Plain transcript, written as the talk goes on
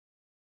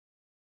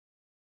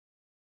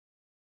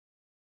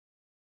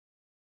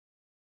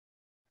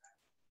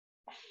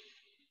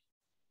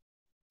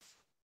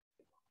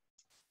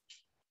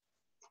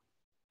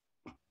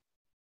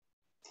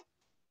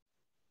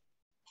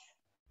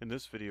In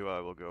this video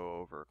I will go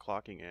over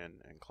clocking in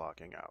and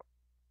clocking out.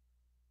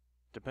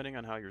 Depending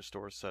on how your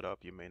store is set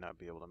up, you may not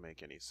be able to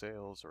make any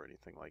sales or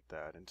anything like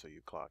that until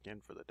you clock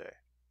in for the day.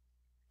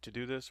 To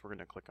do this, we're going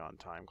to click on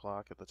Time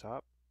Clock at the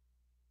top.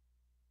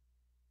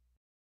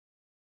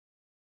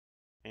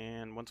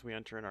 And once we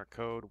enter in our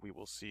code, we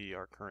will see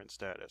our current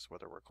status,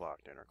 whether we're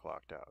clocked in or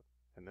clocked out.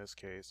 In this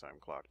case, I'm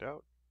clocked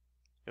out.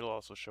 It'll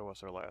also show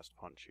us our last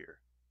punch here.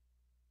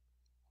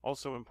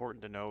 Also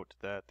important to note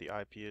that the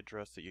IP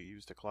address that you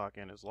use to clock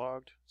in is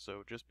logged,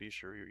 so just be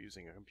sure you're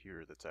using a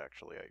computer that's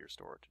actually at your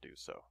store to do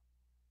so.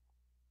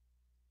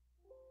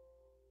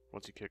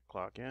 Once you click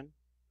clock in,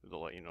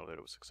 it'll let you know that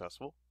it was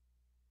successful.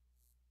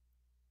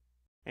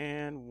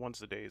 And once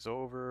the day is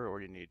over,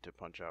 or you need to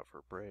punch out for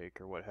a break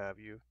or what have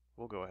you,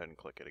 we'll go ahead and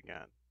click it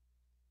again.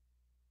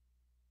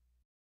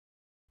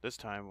 This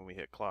time when we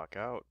hit clock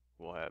out,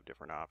 we'll have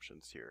different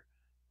options here: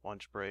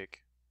 lunch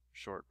break,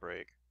 short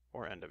break,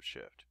 or end of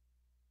shift.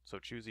 So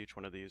choose each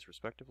one of these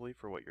respectively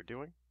for what you're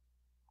doing.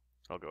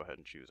 I'll go ahead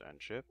and choose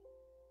end shift.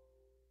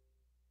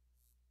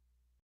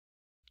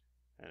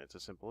 And it's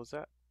as simple as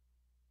that.